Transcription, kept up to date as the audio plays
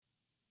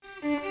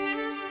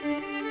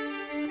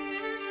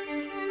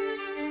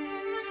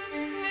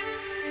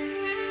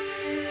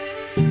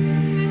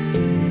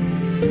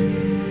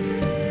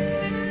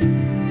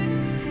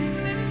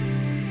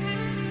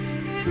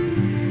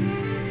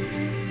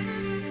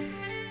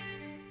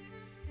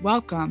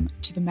Welcome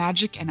to the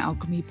Magic and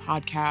Alchemy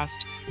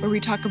podcast, where we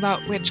talk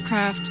about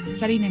witchcraft,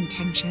 setting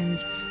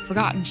intentions,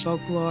 forgotten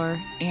folklore,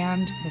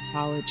 and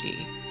mythology.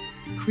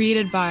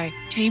 Created by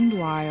Tamed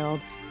Wild,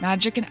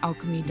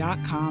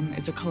 magicandalchemy.com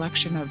is a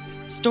collection of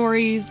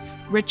stories,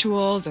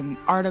 rituals, and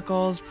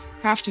articles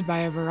crafted by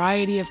a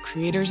variety of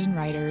creators and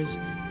writers,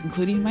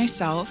 including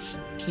myself,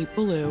 Kate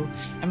Ballou,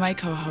 and my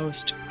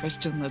co-host,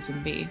 Kristen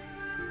Lisenby.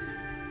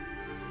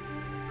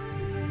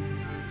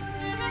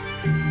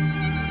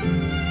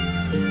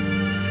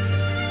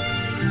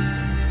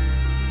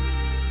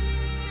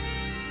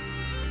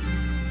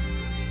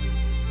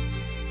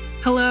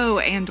 Hello,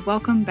 and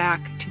welcome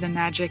back to the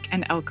Magic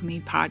and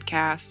Alchemy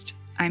podcast.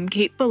 I'm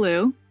Kate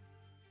Ballou.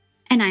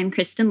 And I'm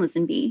Kristen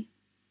Lisenby.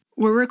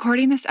 We're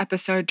recording this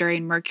episode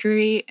during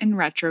Mercury in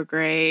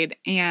retrograde,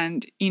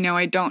 and,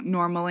 I don't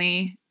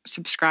normally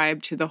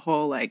subscribe to the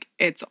whole,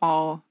 it's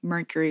all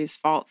Mercury's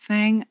fault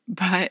thing,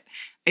 but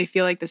I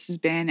feel like this has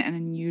been an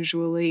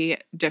unusually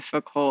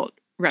difficult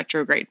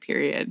retrograde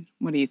period.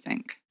 What do you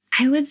think?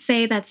 I would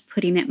say that's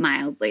putting it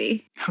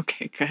mildly.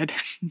 Okay, good.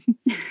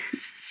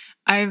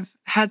 I've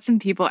had some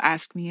people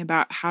ask me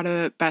about how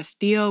to best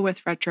deal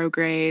with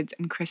retrogrades,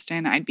 and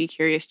Kristen, I'd be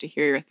curious to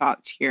hear your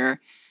thoughts here.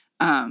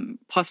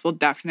 Plus, we'll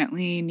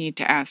definitely need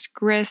to ask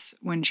Gris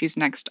when she's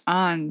next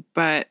on,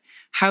 but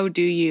how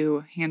do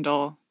you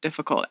handle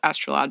difficult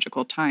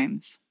astrological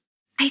times?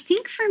 I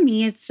think for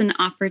me, it's an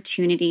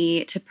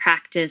opportunity to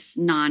practice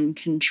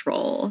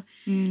non-control.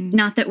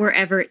 Not that we're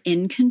ever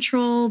in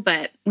control,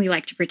 but we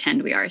like to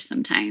pretend we are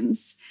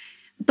sometimes.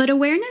 But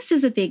awareness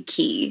is a big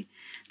key.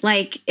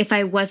 Like, if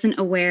I wasn't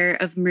aware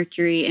of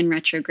Mercury in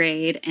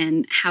retrograde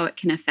and how it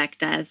can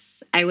affect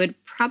us, I would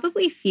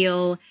probably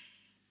feel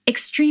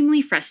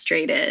extremely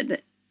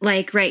frustrated.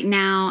 Like right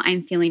now,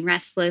 I'm feeling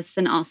restless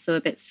and also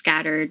a bit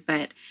scattered,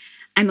 but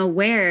I'm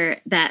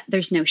aware that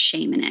there's no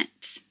shame in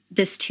it.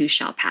 This too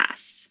shall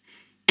pass.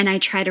 And I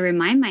try to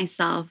remind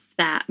myself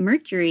that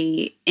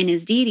Mercury, in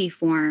his deity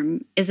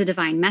form, is a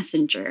divine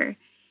messenger.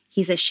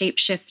 He's a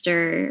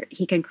shapeshifter.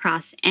 He can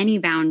cross any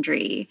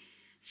boundary.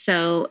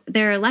 So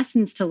there are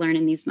lessons to learn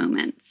in these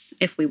moments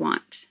if we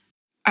want.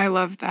 I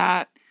love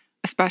that,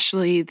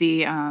 especially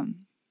the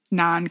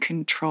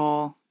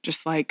non-control,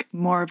 just like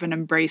more of an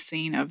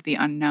embracing of the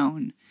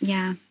unknown.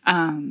 Yeah.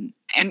 And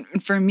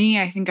for me,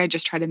 I think I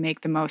just try to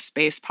make the most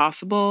space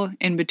possible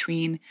in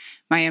between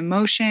my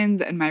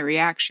emotions and my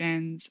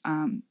reactions,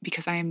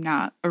 because I am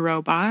not a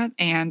robot,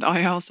 and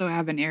I also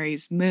have an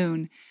Aries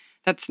moon.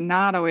 That's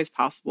not always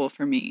possible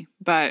for me,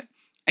 but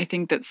I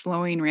think that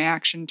slowing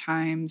reaction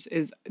times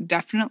is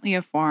definitely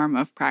a form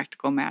of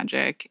practical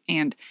magic.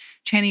 And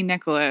Chani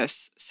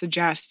Nicholas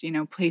suggests,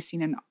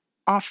 placing an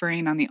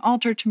offering on the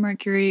altar to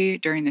Mercury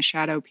during the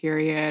shadow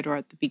period or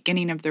at the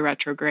beginning of the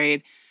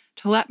retrograde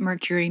to let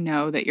Mercury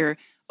know that you're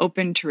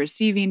open to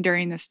receiving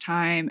during this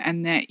time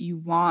and that you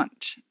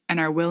want and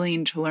are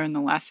willing to learn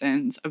the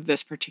lessons of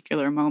this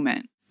particular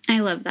moment. I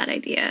love that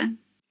idea.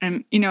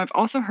 And, I've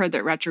also heard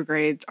that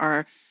retrogrades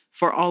are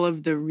for all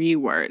of the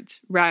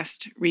words: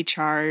 rest,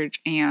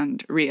 recharge,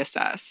 and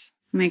reassess.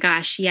 Oh my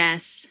gosh,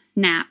 yes.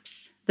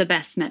 Naps, the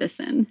best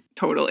medicine.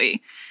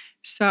 Totally.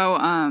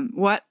 So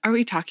what are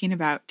we talking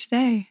about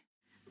today?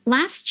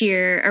 Last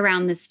year,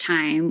 around this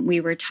time, we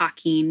were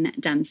talking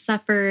dumb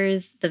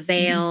suppers, the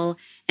veil,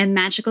 and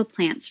magical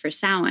plants for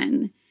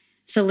Samhain.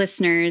 So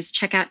listeners,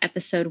 check out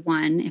episode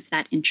 1 if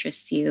that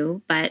interests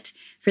you. But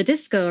for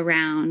this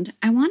go-around,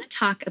 I want to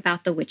talk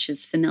about the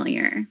witch's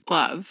familiar.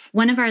 Love.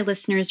 One of our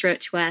listeners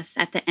wrote to us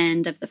at the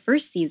end of the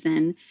first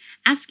season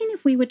asking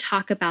if we would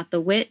talk about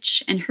the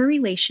witch and her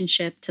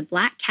relationship to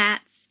black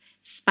cats,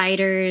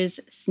 spiders,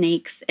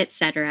 snakes,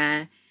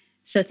 etc.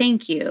 So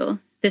thank you.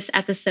 This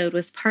episode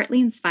was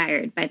partly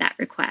inspired by that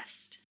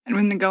request. And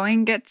when the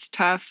going gets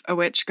tough, a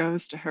witch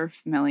goes to her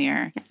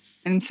familiar. Yes.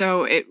 And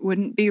so it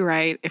wouldn't be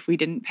right if we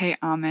didn't pay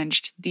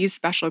homage to these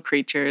special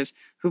creatures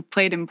who've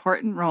played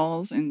important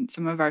roles in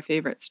some of our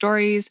favorite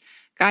stories,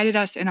 guided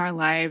us in our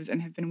lives,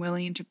 and have been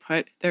willing to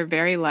put their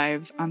very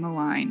lives on the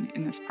line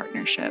in this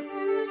partnership.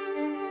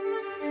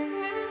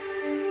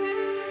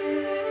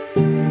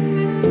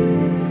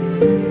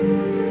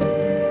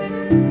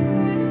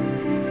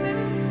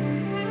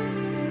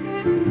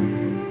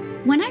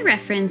 When I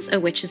reference a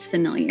witch's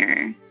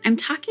familiar, I'm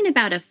talking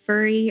about a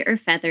furry or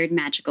feathered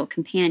magical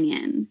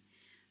companion.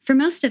 For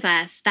most of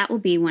us, that will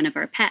be one of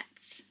our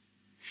pets.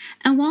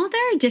 And while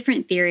there are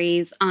different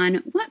theories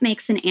on what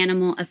makes an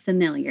animal a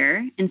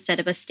familiar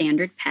instead of a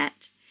standard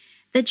pet,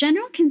 the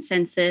general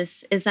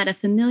consensus is that a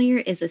familiar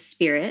is a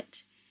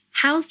spirit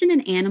housed in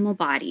an animal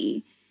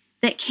body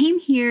that came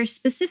here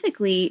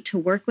specifically to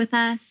work with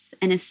us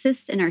and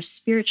assist in our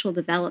spiritual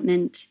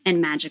development and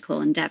magical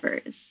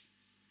endeavors.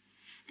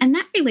 And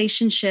that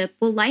relationship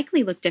will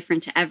likely look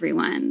different to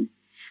everyone.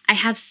 I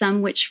have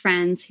some witch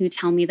friends who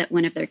tell me that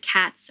one of their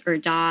cats or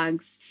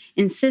dogs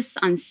insists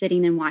on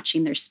sitting and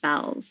watching their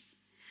spells.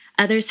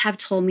 Others have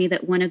told me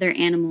that one of their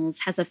animals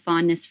has a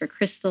fondness for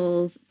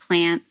crystals,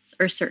 plants,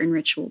 or certain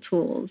ritual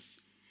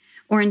tools.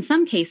 Or in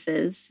some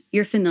cases,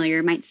 your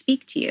familiar might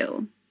speak to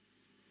you.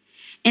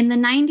 In the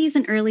 90s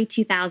and early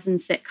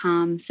 2000s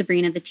sitcom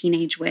Sabrina the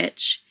Teenage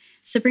Witch,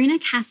 Sabrina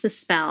casts a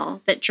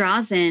spell that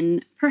draws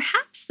in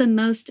perhaps the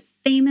most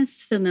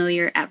famous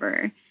familiar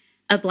ever,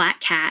 a black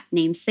cat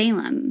named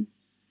Salem.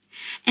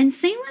 And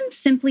Salem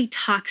simply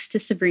talks to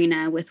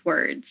Sabrina with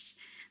words,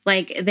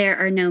 like there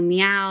are no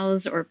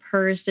meows or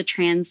purrs to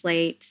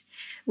translate,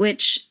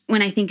 which,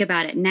 when I think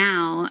about it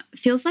now,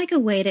 feels like a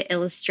way to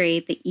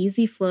illustrate the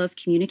easy flow of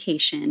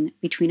communication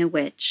between a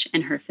witch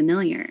and her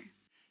familiar.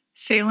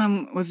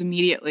 Salem was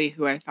immediately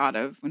who I thought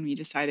of when we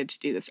decided to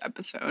do this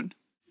episode.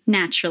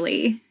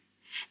 Naturally.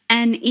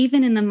 And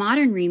even in the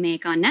modern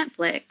remake on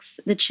Netflix,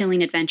 The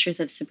Chilling Adventures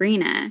of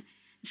Sabrina,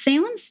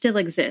 Salem still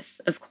exists,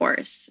 of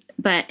course,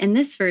 but in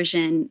this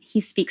version, he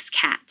speaks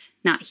cat,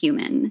 not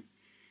human.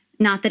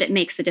 Not that it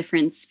makes a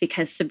difference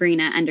because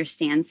Sabrina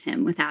understands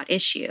him without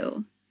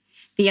issue.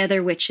 The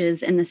other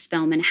witches in the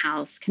Spellman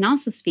house can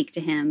also speak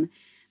to him,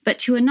 but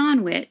to a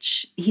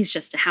non-witch, he's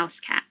just a house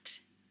cat.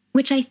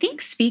 Which I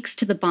think speaks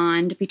to the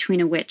bond between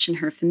a witch and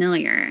her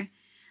familiar.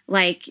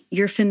 Like,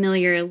 your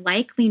familiar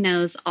likely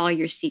knows all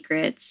your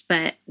secrets,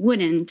 but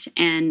wouldn't,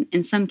 and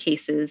in some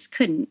cases,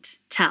 couldn't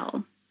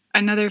tell.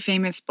 Another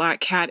famous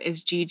black cat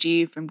is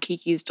Gigi from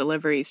Kiki's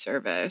Delivery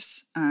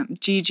Service.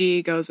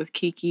 Gigi goes with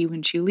Kiki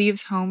when she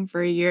leaves home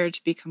for a year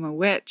to become a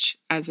witch,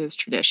 as is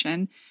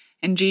tradition.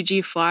 And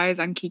Gigi flies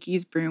on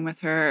Kiki's broom with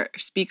her,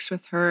 speaks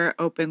with her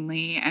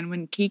openly, and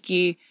when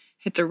Kiki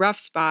hits a rough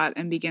spot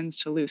and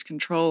begins to lose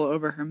control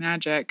over her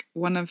magic,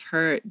 one of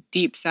her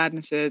deep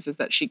sadnesses is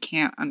that she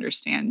can't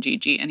understand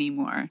Gigi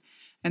anymore.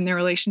 And their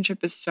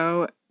relationship is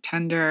so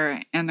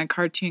tender, and a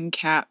cartoon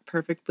cat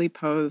perfectly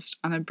posed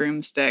on a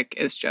broomstick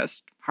is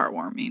just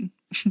heartwarming.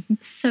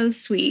 So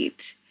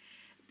sweet.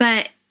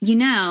 But,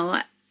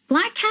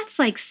 black cats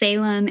like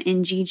Salem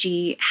and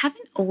Gigi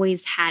haven't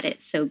always had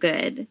it so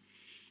good.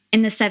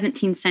 In the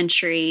 17th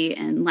century,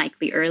 and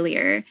likely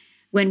earlier,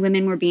 when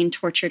women were being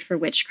tortured for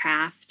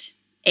witchcraft,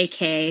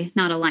 aka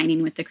not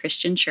aligning with the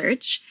Christian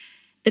church,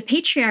 the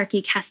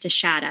patriarchy cast a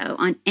shadow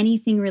on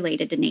anything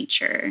related to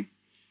nature.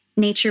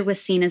 Nature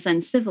was seen as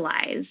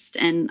uncivilized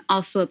and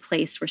also a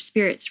place where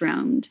spirits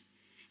roamed.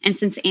 And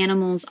since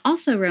animals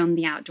also roamed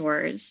the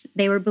outdoors,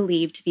 they were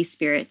believed to be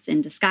spirits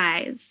in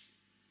disguise.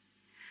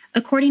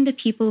 According to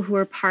people who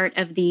were part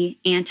of the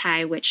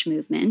anti-witch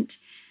movement,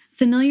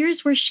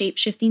 familiars were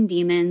shape-shifting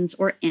demons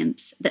or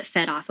imps that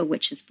fed off a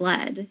witch's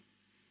blood.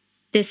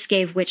 This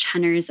gave witch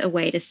hunters a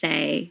way to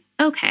say,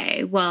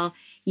 okay, well,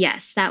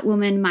 yes, that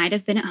woman might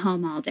have been at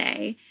home all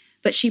day,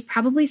 but she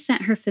probably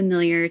sent her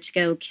familiar to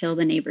go kill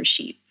the neighbor's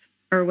sheep,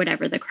 or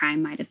whatever the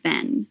crime might have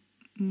been.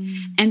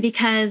 And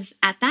because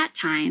at that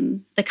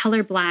time, the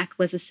color black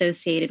was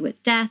associated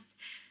with death,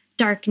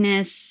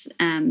 darkness,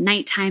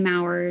 nighttime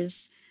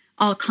hours,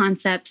 all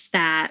concepts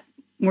that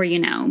were,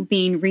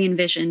 being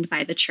re-envisioned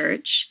by the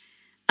church,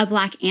 a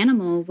black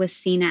animal was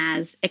seen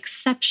as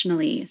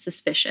exceptionally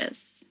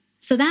suspicious.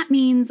 So that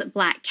means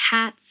black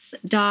cats,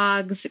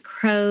 dogs,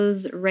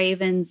 crows,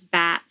 ravens,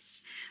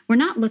 bats were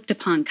not looked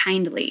upon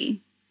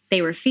kindly.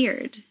 They were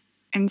feared.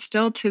 And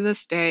still to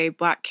this day,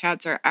 black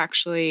cats are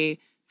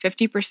actually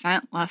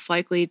 50% less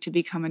likely to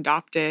become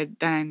adopted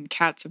than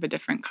cats of a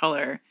different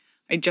color.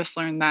 I just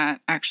learned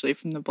that actually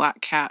from the Black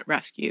Cat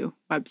Rescue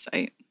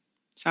website.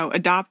 So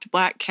adopt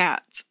black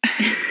cats.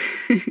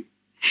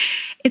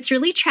 It's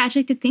really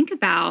tragic to think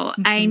about.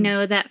 Mm-hmm. I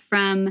know that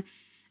from,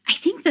 I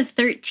think, the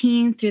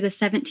 13th through the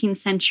 17th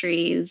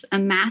centuries, a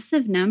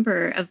massive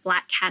number of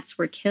black cats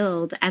were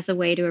killed as a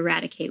way to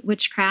eradicate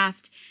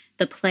witchcraft,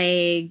 the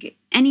plague,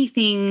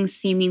 anything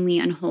seemingly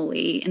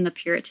unholy in the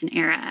Puritan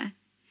era.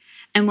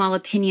 And while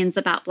opinions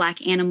about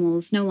black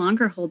animals no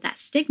longer hold that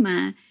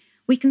stigma,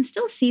 we can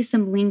still see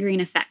some lingering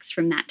effects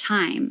from that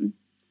time.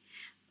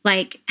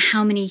 Like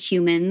how many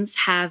humans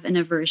have an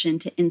aversion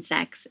to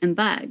insects and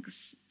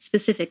bugs,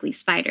 specifically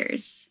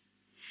spiders.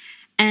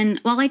 And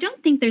while I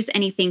don't think there's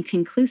anything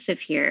conclusive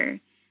here,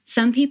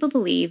 some people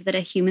believe that a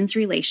human's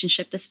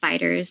relationship to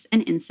spiders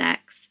and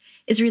insects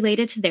is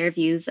related to their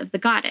views of the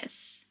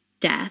goddess,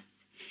 death,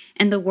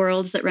 and the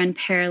worlds that run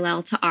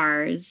parallel to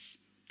ours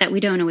that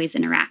we don't always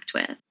interact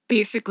with.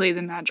 Basically,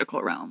 the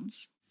magical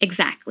realms.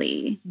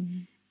 Exactly. Mm-hmm.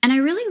 And I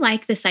really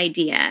like this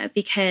idea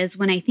because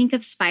when I think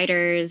of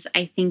spiders,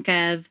 I think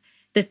of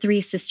the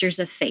three sisters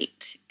of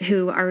fate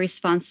who are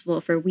responsible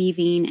for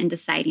weaving and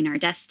deciding our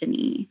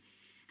destiny.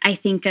 I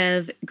think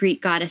of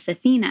Greek goddess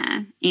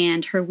Athena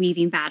and her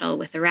weaving battle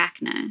with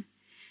Arachne.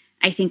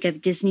 I think of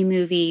Disney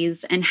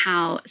movies and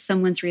how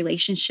someone's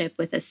relationship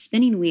with a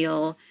spinning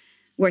wheel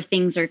where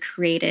things are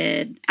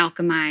created,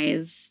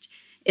 alchemized,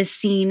 is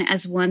seen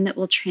as one that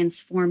will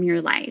transform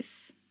your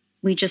life.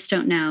 We just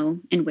don't know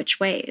in which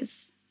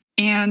ways.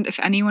 And if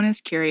anyone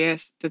is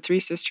curious, the Three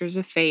Sisters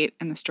of Fate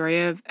and the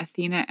story of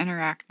Athena and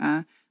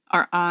Arachne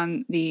are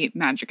on the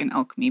Magic and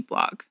Alchemy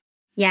blog.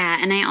 Yeah,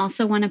 and I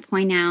also want to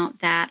point out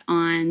that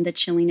on The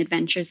Chilling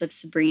Adventures of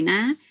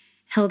Sabrina,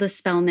 Hilda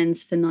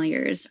Spellman's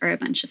familiars are a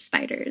bunch of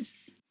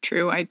spiders.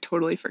 True, I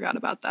totally forgot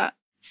about that.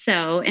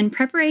 So, in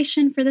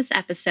preparation for this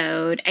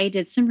episode, I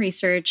did some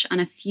research on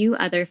a few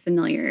other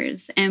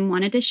familiars and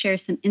wanted to share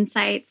some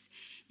insights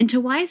into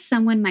why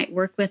someone might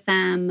work with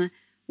them,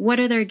 what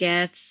are their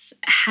gifts,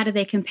 how do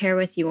they compare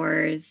with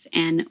yours,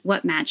 and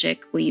what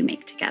magic will you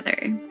make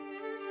together?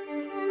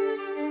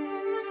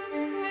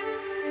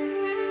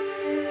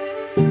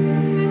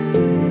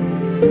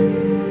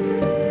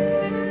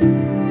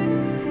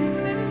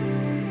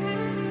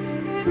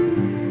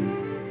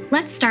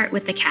 Let's start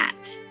with the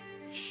cat.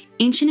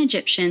 Ancient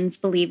Egyptians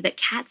believed that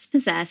cats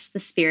possess the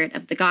spirit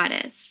of the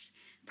goddess,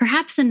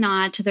 perhaps a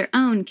nod to their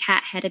own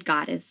cat-headed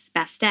goddess,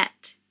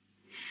 Bastet.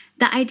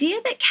 The idea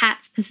that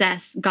cats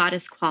possess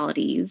goddess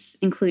qualities,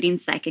 including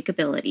psychic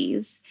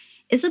abilities,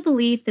 is a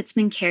belief that's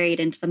been carried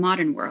into the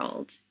modern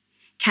world.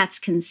 Cats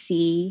can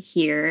see,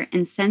 hear,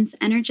 and sense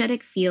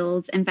energetic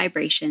fields and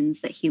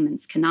vibrations that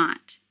humans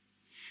cannot.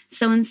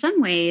 So in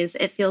some ways,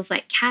 it feels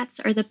like cats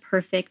are the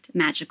perfect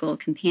magical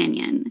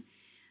companion.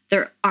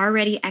 They're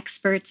already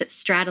experts at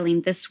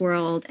straddling this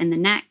world and the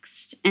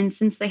next, and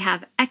since they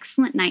have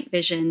excellent night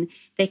vision,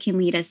 they can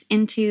lead us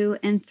into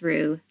and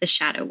through the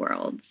shadow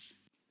worlds.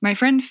 My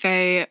friend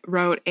Faye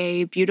wrote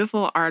a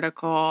beautiful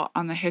article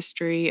on the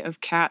history of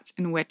cats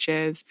and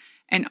witches,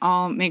 and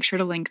I'll make sure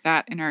to link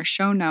that in our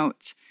show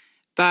notes.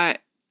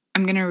 But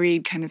I'm going to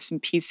read kind of some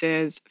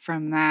pieces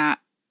from that,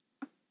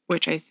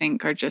 which I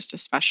think are just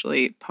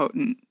especially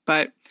potent.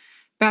 But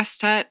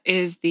Bastet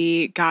is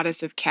the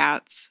goddess of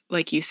cats,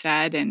 like you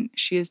said, and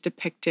she is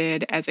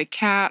depicted as a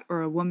cat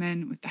or a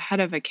woman with the head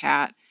of a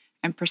cat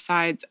and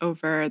presides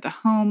over the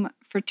home,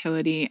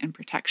 fertility, and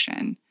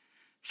protection.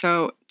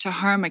 So to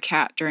harm a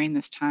cat during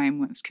this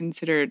time was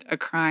considered a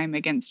crime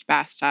against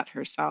Bastet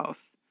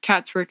herself.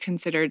 Cats were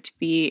considered to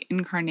be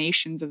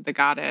incarnations of the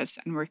goddess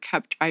and were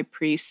kept by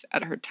priests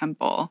at her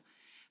temple.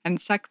 And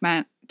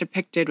Sekhmet,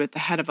 depicted with the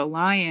head of a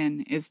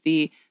lion, is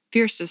the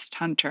fiercest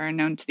hunter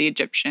known to the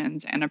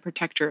Egyptians and a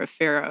protector of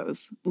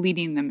pharaohs,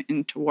 leading them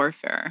into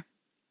warfare.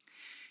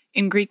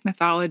 In Greek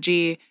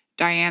mythology,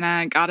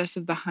 Diana, goddess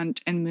of the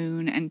hunt and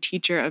moon and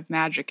teacher of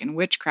magic and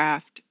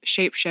witchcraft,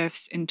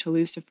 shapeshifts into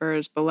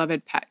Lucifer's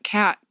beloved pet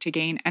cat to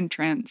gain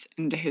entrance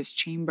into his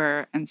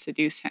chamber and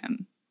seduce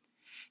him.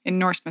 In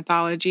Norse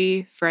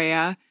mythology,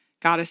 Freya,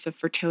 goddess of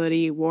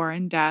fertility, war,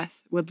 and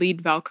death, would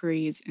lead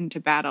Valkyries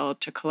into battle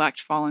to collect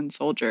fallen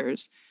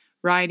soldiers,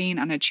 riding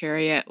on a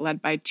chariot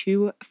led by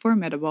two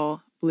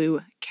formidable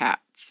blue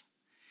cats.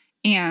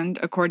 And,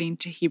 according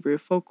to Hebrew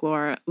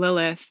folklore,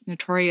 Lilith,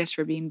 notorious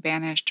for being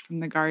banished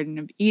from the Garden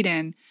of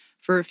Eden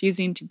for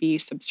refusing to be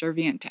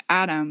subservient to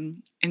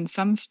Adam, in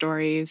some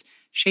stories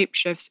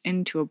shapeshifts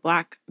into a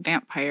black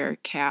vampire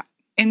cat.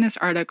 In this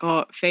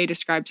article, Faye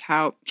describes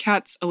how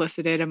cats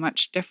elicited a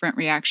much different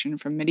reaction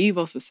from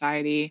medieval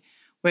society,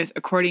 with,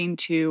 according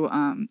to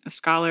a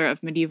scholar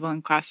of medieval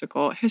and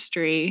classical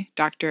history,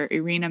 Dr.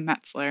 Irina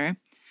Metzler,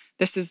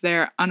 this is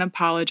their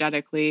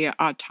unapologetically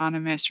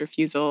autonomous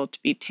refusal to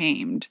be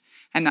tamed,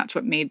 and that's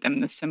what made them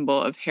the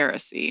symbol of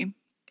heresy.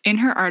 In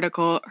her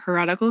article,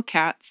 Heretical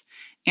Cats,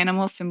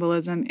 Animal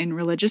Symbolism in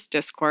Religious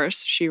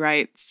Discourse, she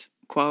writes,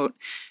 quote,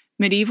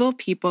 medieval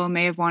people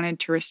may have wanted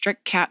to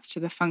restrict cats to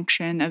the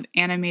function of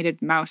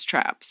animated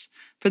mousetraps,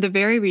 for the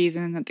very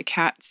reason that the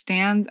cat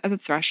stands at the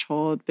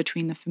threshold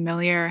between the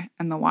familiar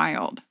and the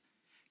wild.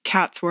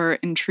 Cats were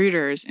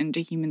intruders into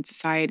human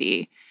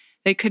society.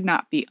 They could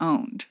not be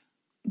owned.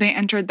 They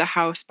entered the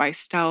house by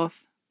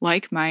stealth,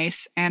 like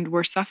mice, and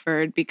were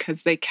suffered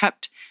because they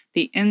kept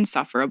the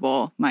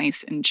insufferable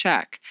mice in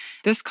check.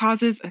 This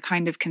causes a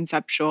kind of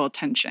conceptual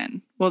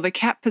tension. While the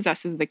cat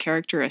possesses the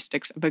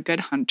characteristics of a good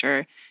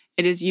hunter,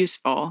 it is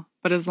useful,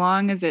 but as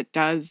long as it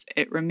does,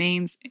 it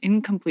remains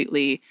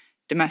incompletely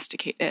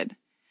domesticated.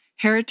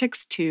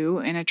 Heretics, too,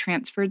 in a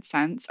transferred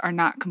sense, are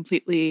not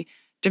completely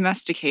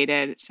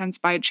domesticated, since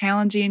by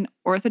challenging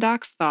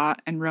orthodox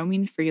thought and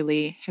roaming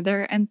freely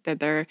hither and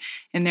thither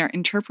in their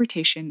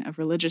interpretation of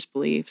religious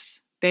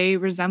beliefs, they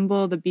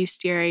resemble the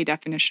bestiary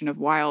definition of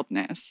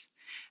wildness.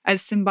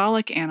 As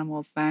symbolic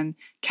animals, then,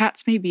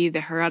 cats may be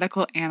the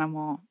heretical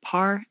animal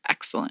par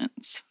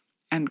excellence.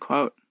 End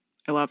quote.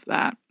 I love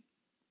that.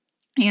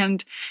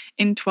 And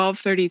in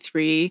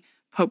 1233,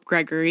 Pope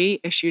Gregory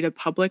issued a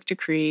public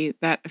decree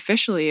that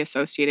officially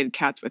associated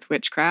cats with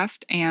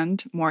witchcraft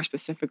and, more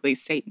specifically,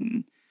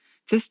 Satan.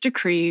 This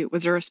decree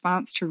was a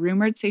response to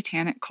rumored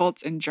satanic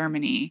cults in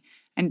Germany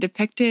and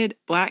depicted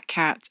black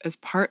cats as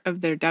part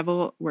of their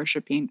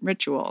devil-worshipping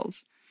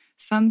rituals.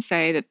 Some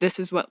say that this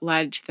is what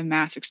led to the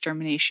mass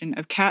extermination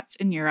of cats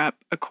in Europe,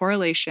 a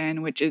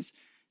correlation which is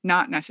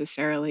not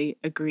necessarily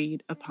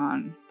agreed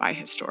upon by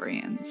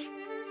historians.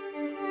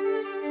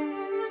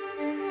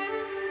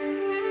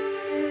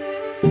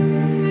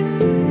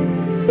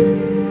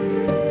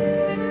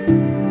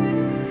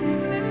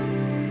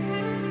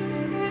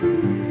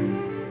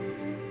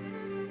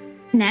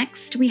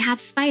 Next, we have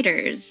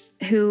spiders,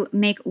 who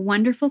make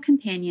wonderful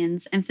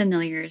companions and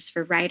familiars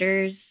for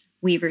writers,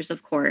 weavers,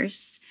 of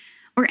course,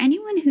 or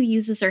anyone who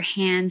uses their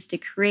hands to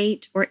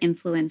create or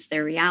influence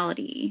their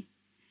reality.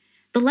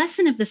 The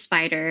lesson of the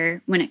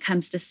spider when it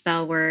comes to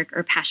spell work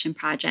or passion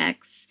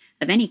projects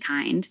of any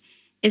kind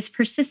is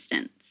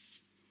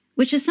persistence,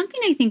 which is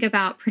something I think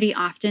about pretty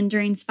often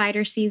during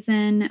spider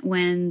season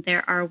when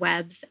there are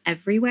webs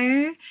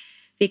everywhere,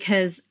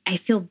 because I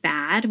feel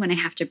bad when I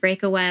have to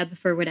break a web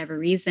for whatever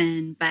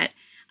reason, but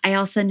I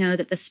also know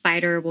that the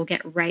spider will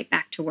get right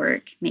back to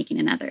work making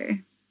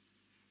another.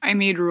 I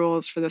made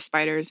rules for the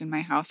spiders in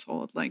my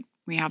household. Like,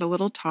 we had a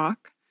little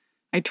talk.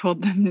 I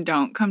told them,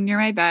 don't come near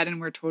my bed,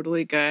 and we're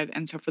totally good.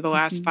 And so for the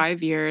last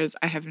 5 years,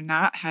 I have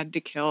not had to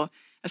kill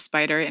a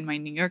spider in my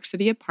New York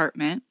City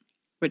apartment,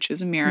 which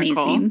is a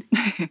miracle,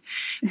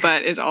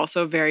 but is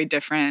also very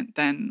different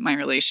than my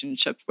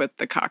relationship with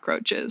the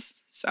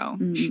cockroaches. So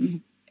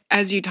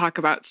as you talk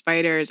about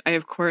spiders, I,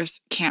 of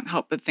course, can't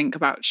help but think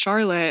about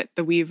Charlotte,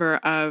 the weaver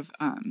of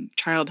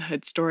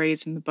childhood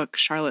stories in the book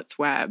Charlotte's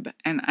Web.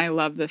 And I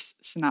love this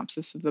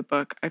synopsis of the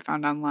book I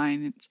found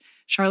online. It's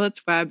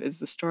Charlotte's Web is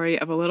the story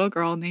of a little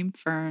girl named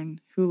Fern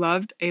who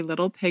loved a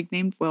little pig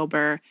named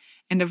Wilbur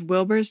and of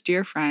Wilbur's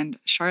dear friend,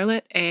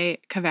 Charlotte A.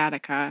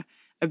 Cavatica,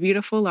 a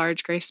beautiful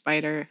large gray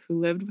spider who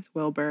lived with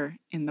Wilbur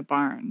in the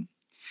barn.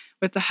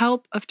 With the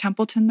help of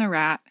Templeton the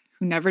rat,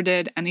 who never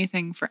did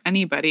anything for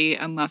anybody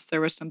unless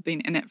there was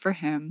something in it for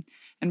him,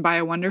 and by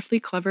a wonderfully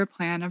clever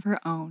plan of her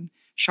own,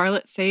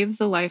 Charlotte saves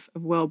the life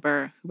of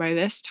Wilbur, who by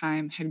this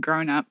time had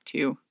grown up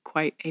to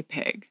quite a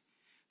pig.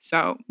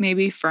 So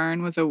maybe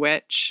Fern was a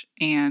witch,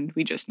 and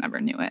we just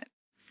never knew it.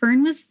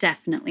 Fern was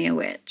definitely a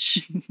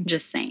witch,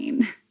 just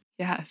saying.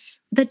 Yes.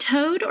 The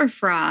toad or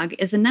frog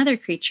is another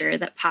creature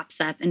that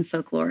pops up in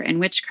folklore and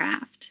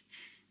witchcraft.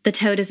 The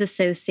toad is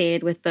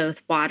associated with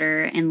both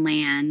water and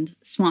land,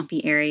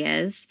 swampy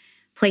areas,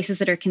 places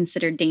that are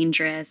considered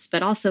dangerous,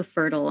 but also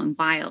fertile and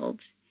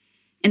wild.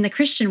 In the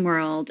Christian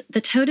world,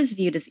 the toad is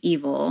viewed as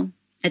evil,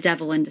 a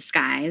devil in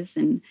disguise,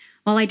 and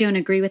while I don't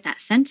agree with that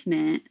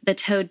sentiment, the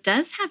toad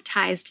does have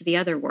ties to the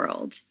other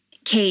world.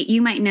 Kate, you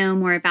might know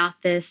more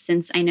about this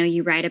since I know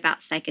you write about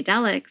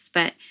psychedelics,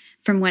 but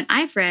from what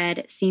I've read,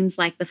 it seems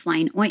like the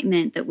flying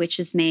ointment that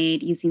witches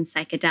made using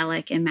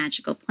psychedelic and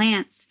magical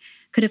plants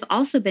could have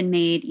also been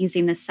made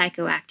using the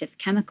psychoactive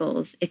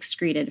chemicals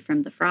excreted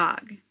from the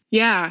frog.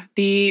 Yeah,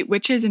 the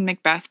witches in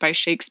Macbeth by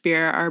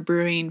Shakespeare are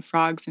brewing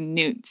frogs and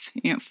newts.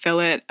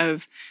 Fillet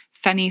of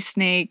fenny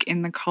snake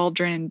in the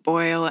cauldron,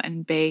 boil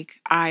and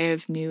bake, eye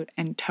of newt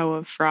and toe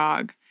of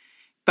frog.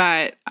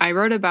 But I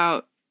wrote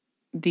about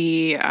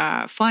the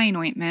flying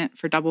ointment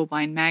for Double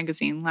Blind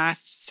Magazine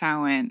last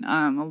Samhain,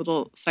 a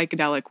little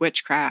psychedelic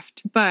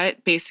witchcraft.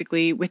 But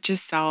basically,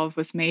 witches' salve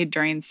was made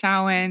during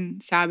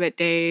Samhain, Sabbath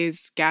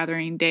days,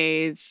 gathering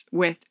days,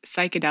 with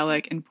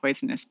psychedelic and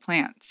poisonous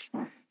plants.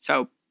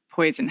 So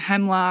poison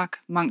hemlock,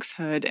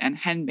 monkshood, and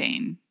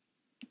henbane,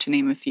 to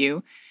name a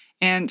few.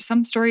 And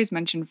some stories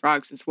mention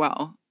frogs as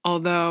well,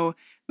 although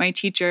my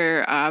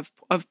teacher of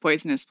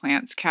poisonous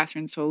plants,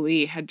 Catherine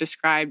Solie, had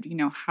described,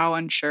 how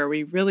unsure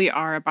we really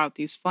are about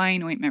these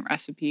flying ointment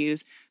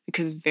recipes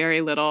because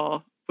very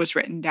little was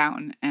written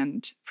down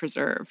and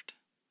preserved.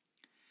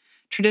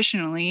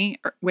 Traditionally,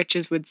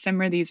 witches would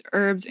simmer these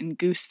herbs in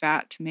goose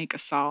fat to make a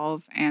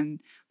salve, and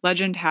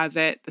legend has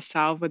it the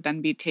salve would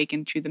then be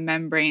taken through the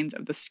membranes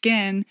of the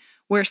skin,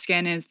 where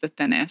skin is the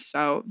thinnest,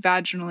 so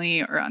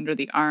vaginally or under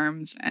the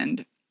arms,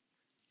 and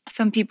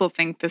some people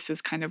think this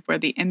is kind of where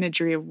the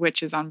imagery of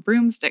witches on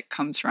broomstick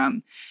comes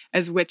from,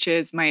 as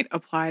witches might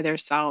apply their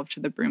salve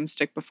to the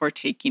broomstick before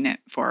taking it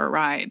for a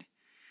ride.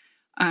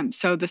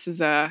 So this is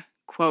a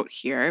quote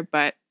here,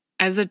 but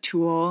as a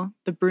tool,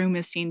 the broom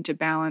is seen to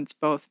balance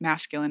both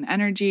masculine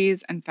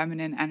energies and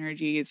feminine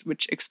energies,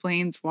 which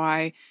explains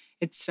why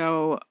it's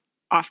so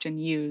often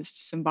used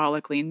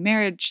symbolically in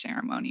marriage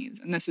ceremonies.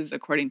 And this is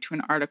according to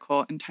an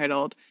article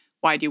entitled,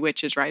 "Why Do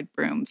Witches Ride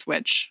Brooms?"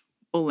 which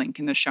we'll link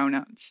in the show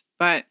notes.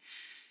 But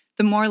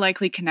the more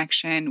likely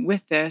connection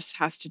with this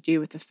has to do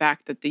with the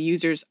fact that the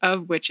users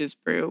of witches'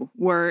 brew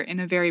were, in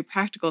a very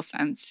practical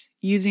sense,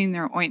 using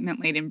their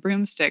ointment-laden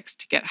broomsticks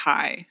to get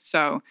high.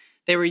 So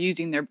they were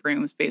using their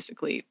brooms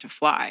basically to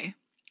fly.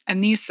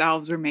 And these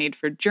salves were made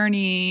for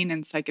journeying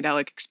and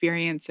psychedelic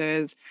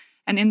experiences,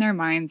 and in their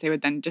minds they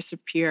would then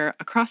disappear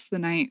across the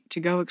night to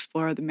go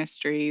explore the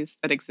mysteries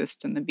that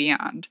exist in the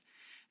beyond.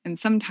 And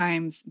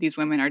sometimes these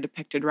women are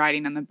depicted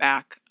riding on the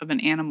back of an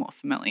animal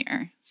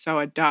familiar, so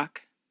a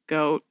duck,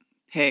 goat,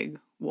 pig,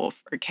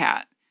 wolf, or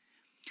cat.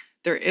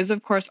 There is,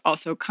 of course,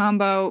 also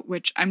kambo,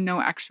 which I'm no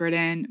expert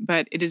in,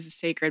 but it is a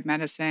sacred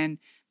medicine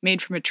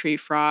made from a tree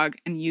frog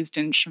and used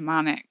in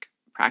shamanic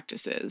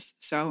practices.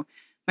 So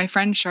my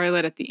friend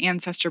Charlotte at the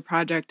Ancestor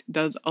Project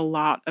does a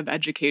lot of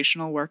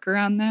educational work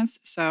around this,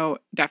 so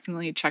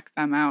definitely check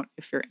them out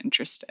if you're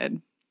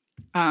interested.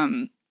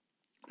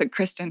 But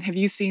Kristen, have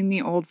you seen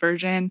the old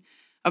version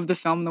of the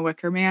film The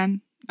Wicker Man?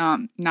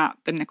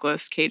 Not the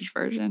Nicolas Cage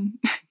version.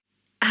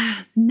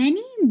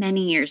 Many,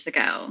 many years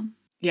ago.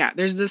 Yeah,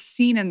 there's this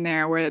scene in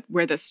there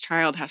where this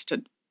child has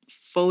to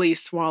fully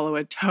swallow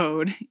a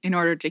toad in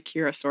order to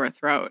cure a sore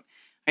throat.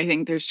 I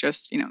think there's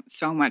just,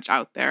 so much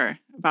out there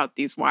about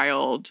these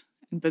wild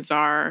and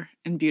bizarre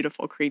and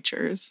beautiful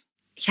creatures.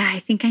 Yeah, I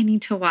think I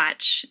need to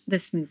watch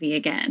this movie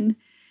again.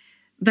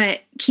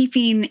 But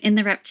keeping in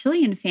the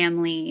reptilian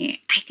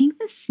family, I think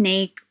the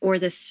snake or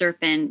the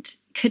serpent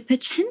could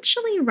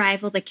potentially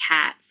rival the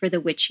cat for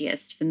the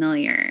witchiest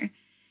familiar.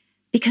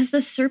 Because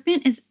the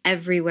serpent is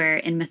everywhere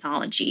in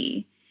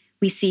mythology.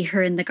 We see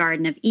her in the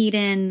Garden of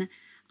Eden,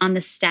 on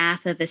the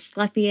staff of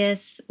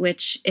Asclepius,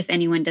 which, if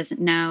anyone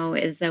doesn't know,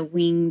 is a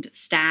winged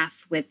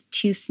staff with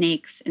two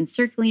snakes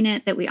encircling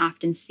it that we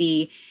often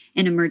see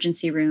in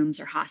emergency rooms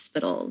or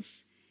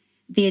hospitals.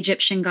 The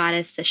Egyptian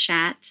goddess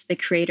Seshat, the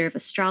creator of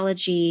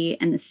astrology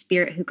and the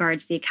spirit who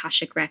guards the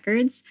Akashic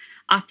records,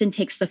 often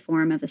takes the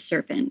form of a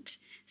serpent,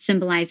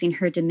 symbolizing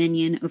her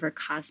dominion over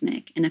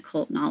cosmic and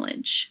occult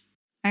knowledge.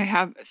 I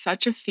have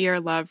such a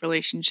fear-love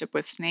relationship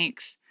with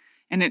snakes,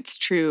 and it's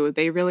true.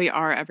 They really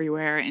are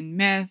everywhere in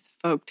myth,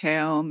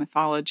 folktale,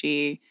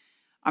 mythology.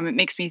 It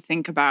makes me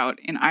think about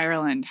in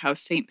Ireland how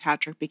St.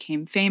 Patrick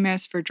became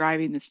famous for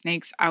driving the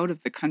snakes out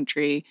of the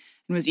country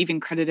and was even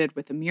credited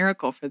with a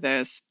miracle for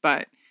this.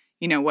 But,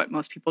 what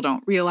most people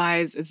don't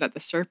realize is that the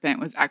serpent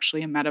was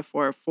actually a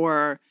metaphor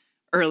for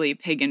early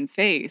pagan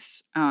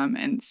faiths.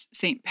 And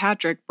St.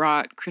 Patrick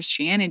brought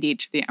Christianity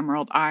to the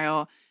Emerald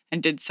Isle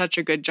and did such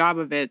a good job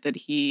of it that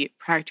he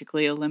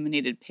practically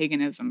eliminated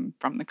paganism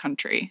from the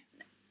country.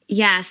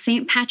 Yeah,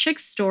 St.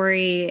 Patrick's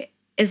story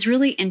is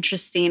really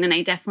interesting, and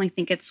I definitely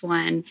think it's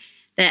one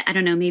that, I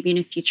don't know, maybe in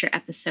a future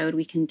episode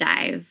we can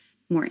dive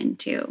more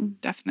into.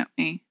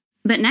 Definitely.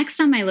 But next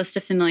on my list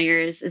of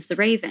familiars is the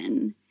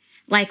raven.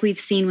 Like we've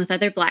seen with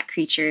other Black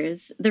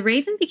creatures, the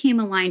raven became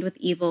aligned with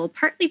evil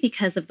partly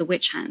because of the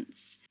witch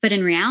hunts. But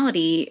in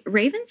reality,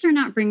 ravens are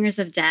not bringers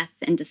of death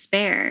and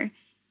despair.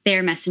 They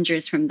are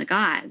messengers from the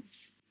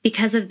gods.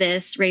 Because of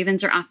this,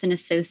 ravens are often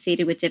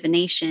associated with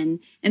divination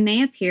and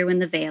may appear when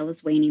the veil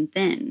is waning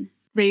thin.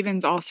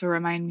 Ravens also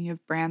remind me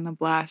of Bran the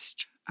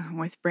Blessed,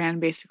 with Bran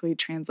basically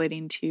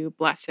translating to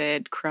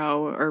blessed,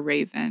 crow, or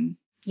raven.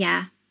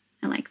 Yeah,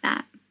 I like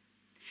that.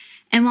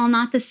 And while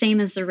not the same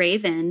as the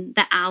raven,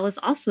 the owl is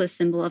also a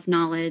symbol of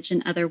knowledge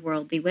and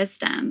otherworldly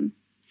wisdom.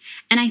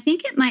 And I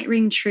think it might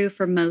ring true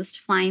for most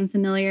flying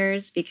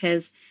familiars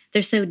because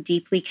they're so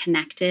deeply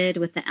connected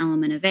with the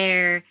element of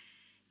air.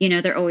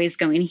 They're always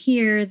going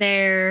here,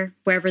 there,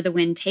 wherever the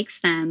wind takes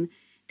them.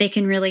 They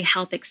can really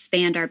help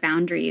expand our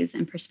boundaries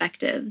and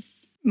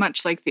perspectives.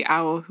 Much like the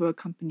owl who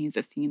accompanies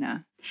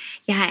Athena.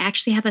 Yeah, I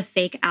actually have a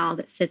fake owl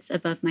that sits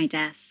above my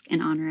desk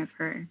in honor of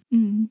her.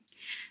 Mm.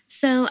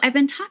 So I've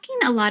been talking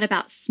a lot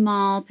about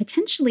small,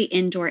 potentially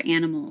indoor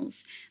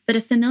animals, but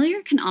a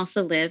familiar can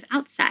also live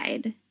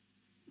outside,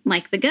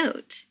 like the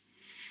goat.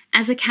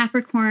 As a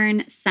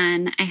Capricorn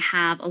sun, I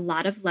have a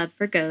lot of love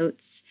for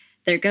goats.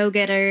 They're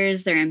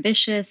go-getters, they're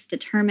ambitious,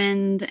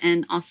 determined,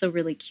 and also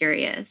really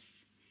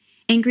curious.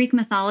 In Greek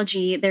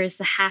mythology, there's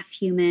the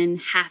half-human,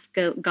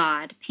 half-goat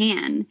god,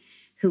 Pan,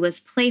 who was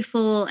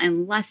playful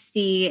and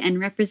lusty and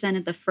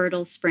represented the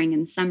fertile spring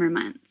and summer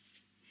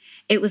months.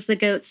 It was the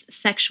goat's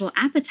sexual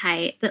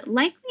appetite that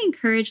likely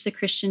encouraged the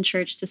Christian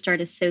church to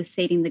start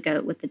associating the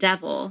goat with the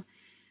devil.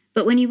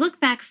 But when you look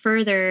back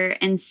further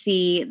and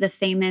see the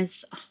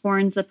famous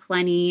horns of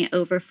plenty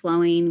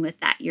overflowing with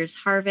that year's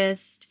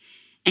harvest,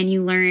 and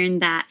you learn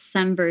that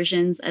some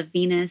versions of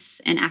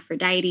Venus and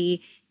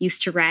Aphrodite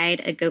used to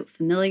ride a goat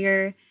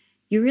familiar,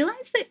 you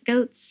realize that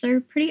goats are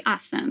pretty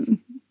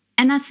awesome.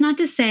 And that's not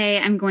to say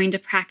I'm going to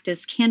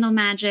practice candle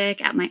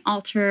magic at my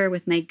altar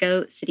with my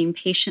goat sitting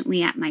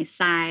patiently at my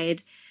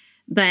side,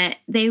 but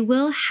they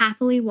will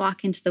happily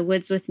walk into the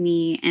woods with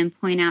me and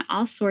point out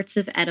all sorts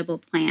of edible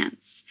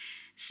plants.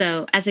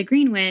 So as a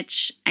green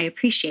witch, I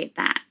appreciate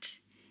that.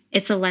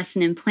 It's a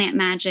lesson in plant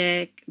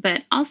magic,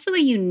 but also a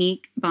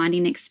unique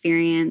bonding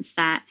experience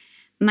that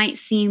might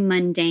seem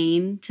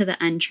mundane to the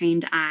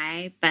untrained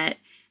eye, but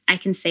I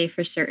can say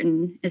for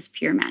certain is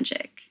pure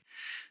magic.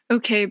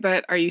 Okay,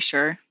 but are you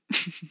sure?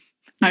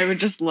 I would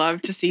just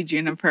love to see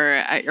Juniper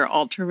at your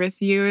altar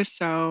with you,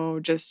 so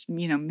just,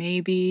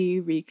 maybe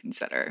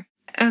reconsider.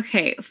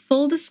 Okay,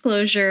 full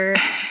disclosure,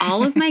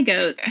 all of my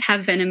goats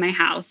have been in my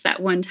house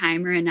at one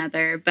time or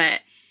another,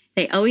 but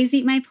they always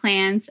eat my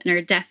plants and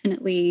are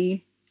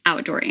definitely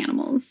outdoor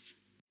animals.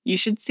 You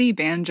should see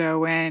Banjo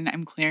when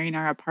I'm clearing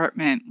our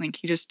apartment.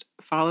 He just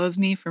follows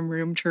me from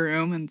room to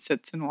room and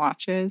sits and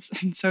watches.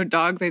 And so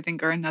dogs, I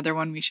think, are another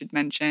one we should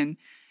mention,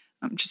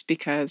 just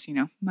because,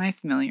 my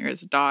familiar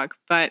is a dog.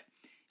 But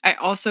I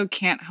also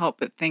can't help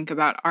but think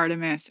about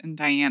Artemis and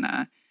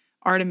Diana.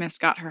 Artemis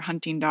got her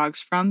hunting dogs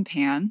from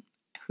Pan,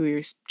 who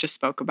we just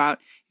spoke about,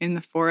 in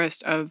the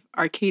forest of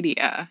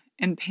Arcadia.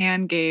 And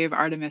Pan gave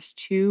Artemis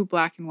 2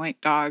 black and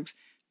white dogs,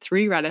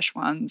 3 reddish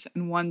ones,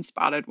 and 1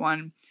 spotted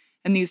one.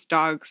 And these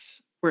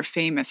dogs were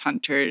famous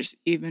hunters,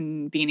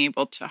 even being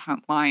able to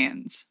hunt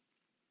lions.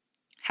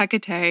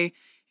 Hecate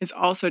is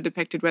also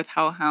depicted with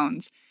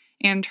hellhounds,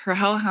 and her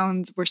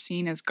hellhounds were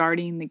seen as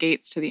guarding the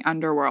gates to the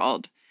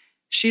underworld.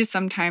 She is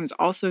sometimes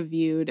also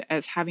viewed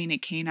as having a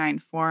canine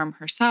form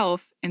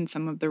herself in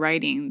some of the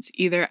writings,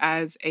 either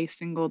as a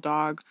single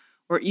dog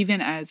or even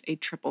as a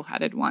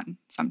triple-headed one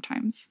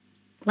sometimes.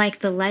 Like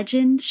the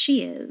legend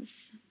she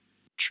is.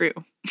 true.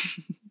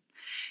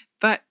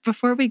 But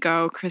before we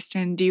go,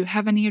 Kristen, do you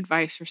have any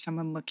advice for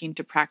someone looking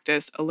to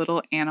practice a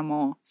little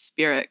animal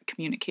spirit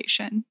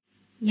communication?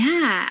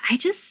 Yeah, I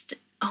just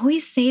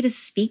always say to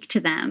speak to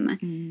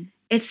them.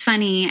 It's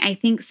funny. I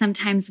think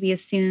sometimes we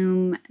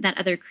assume that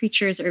other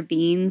creatures or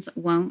beings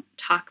won't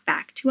talk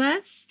back to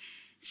us,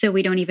 so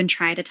we don't even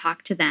try to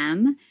talk to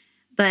them.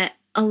 But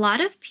a lot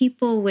of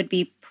people would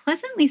be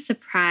pleasantly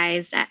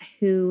surprised at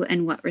who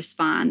and what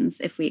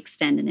responds if we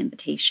extend an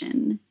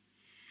invitation.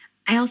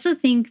 I also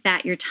think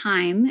that your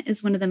time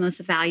is one of the most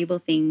valuable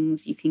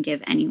things you can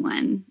give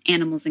anyone,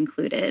 animals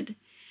included.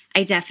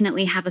 I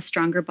definitely have a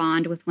stronger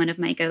bond with one of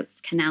my goats,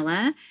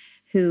 Canella,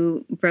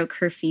 who broke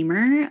her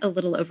femur a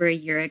little over a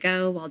year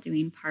ago while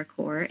doing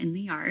parkour in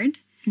the yard.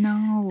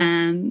 No.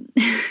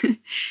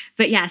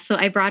 But yeah, so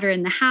I brought her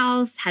in the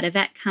house, had a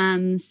vet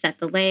come, set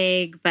the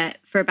leg, but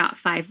for about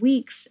 5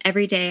 weeks,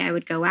 every day I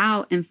would go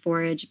out and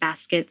forage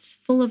baskets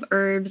full of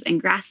herbs and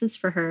grasses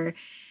for her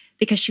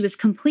because she was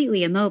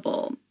completely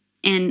immobile.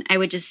 And I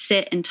would just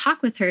sit and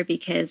talk with her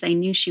because I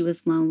knew she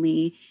was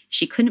lonely.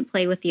 She couldn't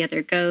play with the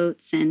other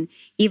goats. And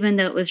even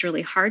though it was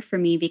really hard for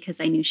me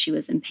because I knew she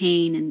was in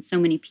pain and so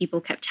many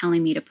people kept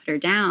telling me to put her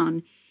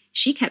down,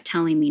 she kept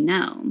telling me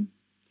no.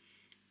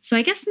 So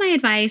I guess my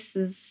advice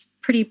is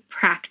pretty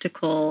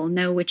practical.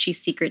 No witchy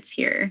secrets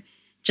here.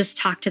 Just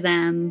talk to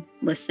them,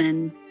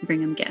 listen,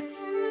 bring them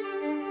gifts.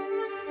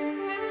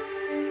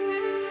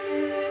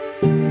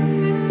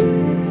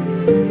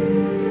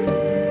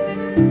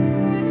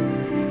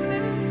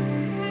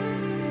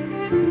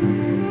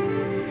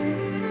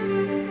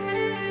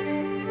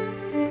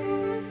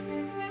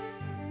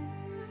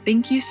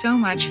 Thank you so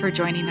much for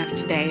joining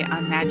us today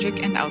on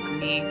Magic and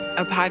Alchemy,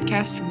 a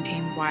podcast from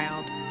Tamed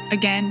Wild.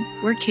 Again,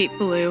 we're Kate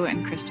Ballou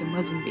and Kristen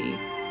Lisenby.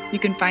 You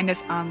can find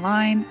us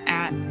online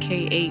at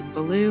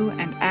K8Ballou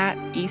and at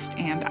East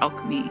and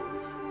Alchemy.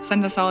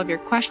 Send us all of your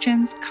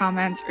questions,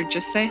 comments, or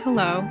just say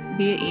hello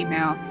via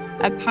email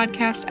at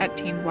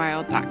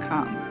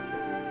podcast@tamedwild.com.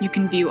 You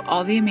can view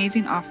all the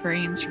amazing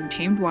offerings from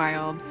Tamed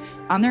Wild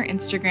on their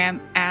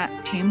Instagram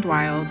at Tamed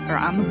Wild or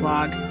on the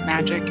blog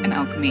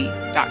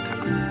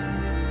magicandalchemy.com.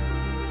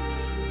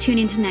 Tune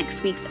into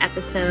next week's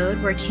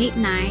episode where Kate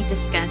and I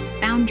discuss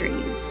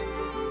boundaries.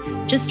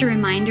 Just a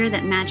reminder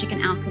that magic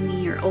and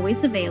alchemy are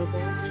always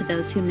available to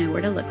those who know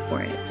where to look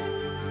for it.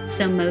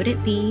 So mote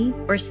it be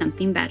or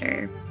something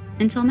better.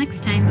 Until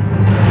next time.